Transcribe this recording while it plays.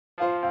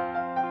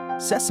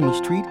Sesame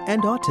Street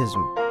and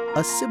Autism,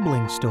 a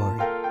sibling story.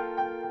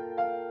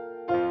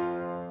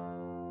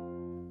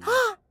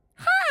 Hi,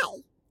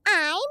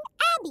 I'm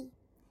Abby.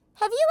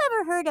 Have you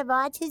ever heard of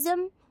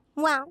autism?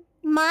 Well,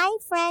 my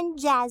friend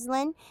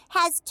Jaslyn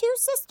has 2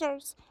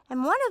 sisters,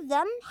 and one of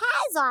them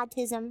has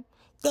autism.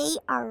 They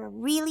are a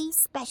really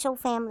special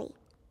family.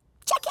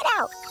 Check it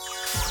out.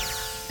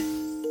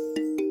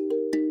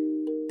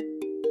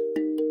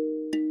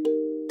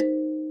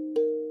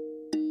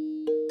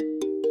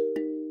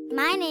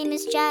 My name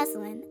is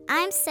Jaslyn.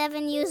 I'm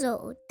 7 years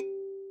old.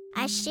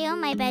 I share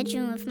my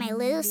bedroom with my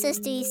little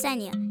sister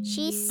Yesenia.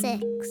 She's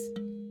 6.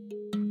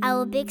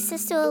 Our big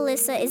sister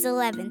Alyssa is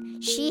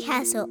 11. She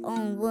has her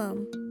own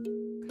room.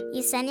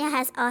 Yesenia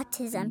has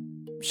autism.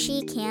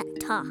 She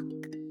can't talk.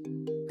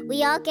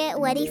 We all get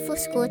ready for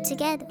school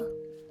together.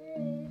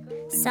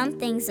 Some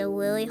things are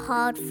really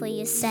hard for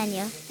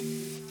Yesenia,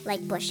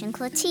 like brushing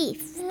her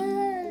teeth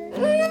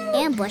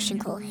and brushing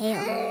her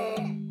hair.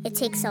 It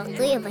takes all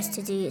 3 of us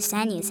to do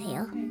Yesenia's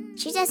hair.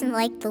 She doesn't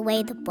like the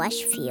way the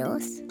brush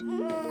feels.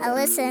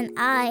 Alyssa and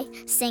I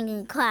sing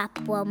and clap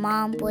while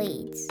Mom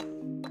braids.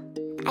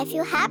 I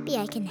feel happy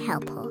I can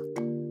help her.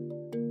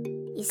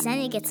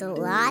 Yesenia gets a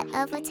lot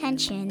of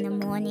attention in the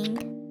morning,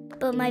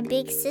 but my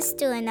big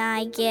sister and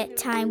I get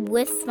time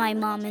with my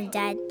mom and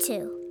dad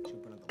too.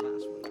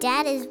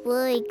 Dad is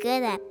really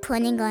good at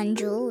putting on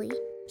jewelry.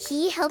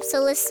 He helps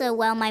Alyssa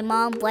while my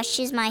mom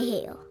brushes my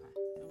hair.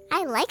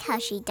 I like how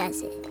she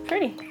does it.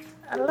 Pretty.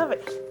 I love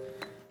it.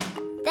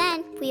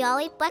 Then we all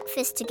eat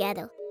breakfast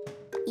together.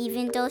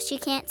 Even though she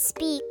can't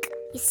speak,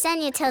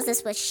 Yesenia tells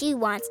us what she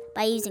wants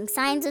by using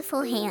signs with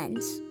her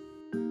hands.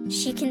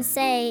 She can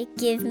say,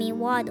 "Give me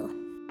water."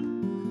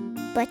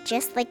 But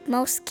just like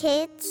most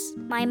kids,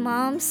 my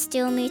mom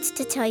still needs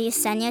to tell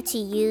Yesenia to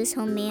use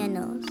her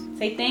manners.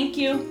 Say thank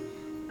you.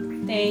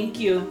 Thank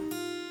you.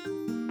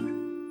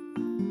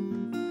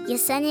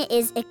 Yesenia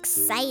is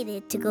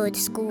excited to go to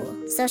school,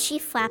 so she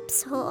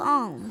flaps her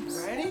arms.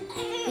 Ready?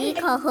 We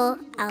call her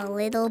our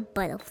little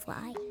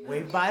butterfly.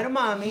 Wave bye to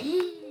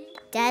mommy.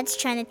 Dad's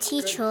trying to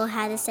teach her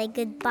how to say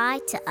goodbye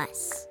to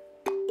us.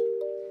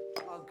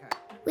 Okay.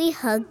 We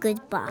hug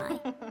goodbye.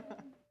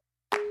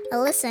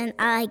 Alyssa and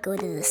I go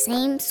to the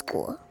same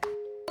school,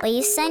 but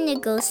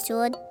Yesenia goes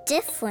to a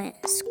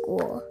different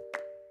school.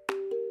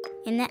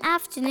 In the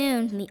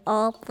afternoon, we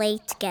all play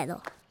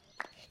together.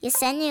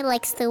 Yesenia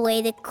likes the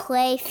way the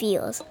clay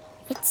feels.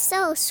 It's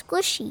so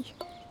squishy.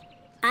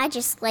 I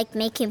just like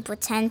making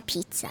pretend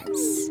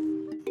pizzas.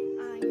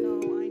 I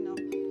know.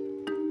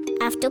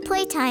 After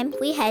playtime,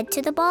 we head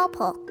to the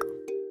ballpark.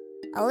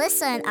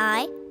 Alyssa and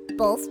I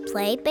both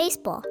play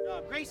baseball.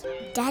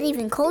 Dad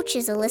even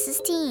coaches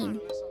Alyssa's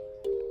team.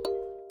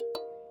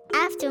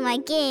 After my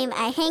game,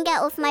 I hang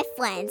out with my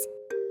friends.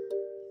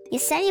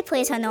 Yesenia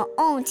plays on her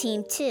own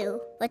team too,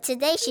 but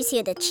today she's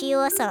here to cheer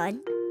us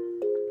on.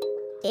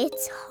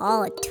 It's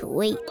hard to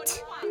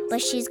wait,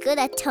 but she's good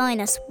at telling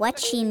us what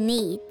she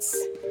needs.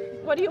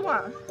 What do you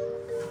want?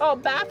 Oh,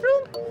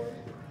 bathroom?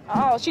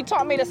 Oh, she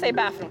taught me to say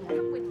bathroom.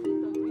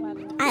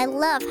 I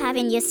love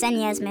having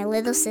Yesenia as my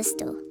little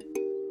sister.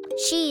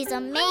 She's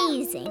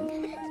amazing.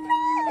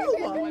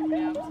 Oh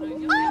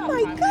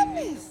my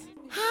goodness.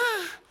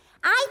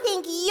 I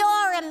think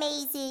you're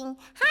amazing.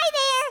 Hi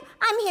there.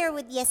 I'm here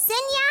with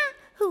Yesenia,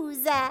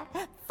 who's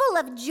full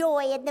of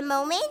joy at the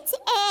moment,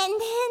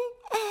 and then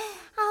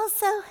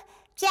also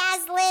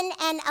Jaslyn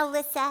and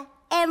Alyssa.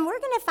 And we're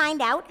going to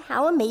find out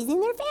how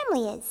amazing their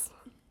family is.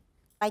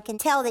 I can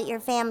tell that your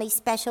family's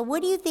special.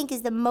 What do you think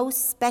is the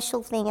most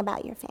special thing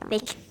about your family?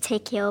 They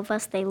take care of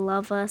us, they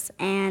love us,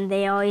 and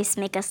they always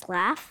make us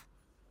laugh.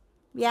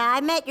 Yeah,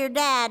 I met your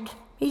dad.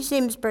 He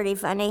seems pretty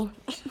funny.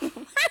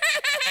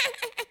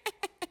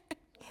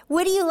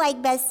 What do you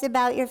like best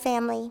about your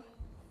family?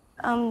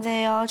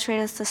 They all treat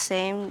us the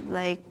same.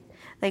 Like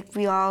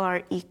we all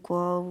are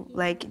equal.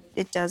 Like,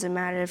 it doesn't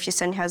matter if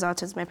Yesenia has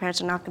autism. My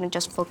parents are not going to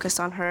just focus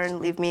on her and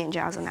leave me and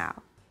Jaslyn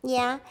out.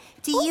 Yeah.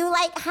 Do you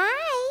like...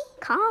 Hi.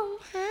 Calm.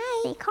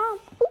 Hi. Stay calm.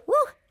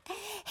 Woo.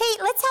 Hey,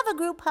 let's have a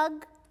group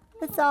hug.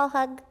 Let's all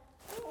hug.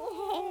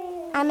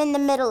 I'm in the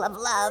middle of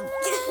love.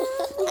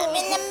 I'm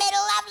in the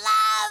middle of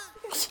love.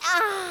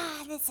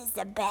 Ah, this is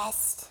the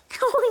best.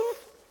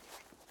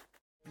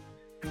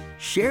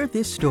 Share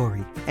this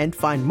story and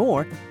find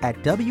more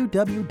at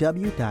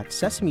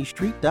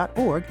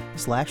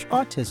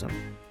www.sesamestreet.org/autism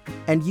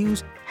and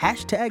use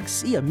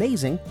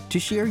 #SeeAmazing to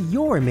share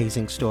your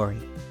amazing story.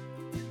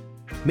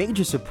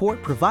 Major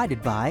support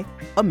provided by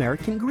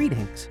American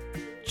Greetings.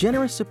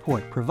 Generous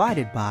support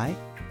provided by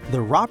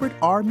the Robert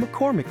R.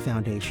 McCormick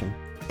Foundation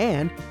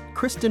and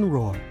Kristen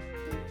Rohr.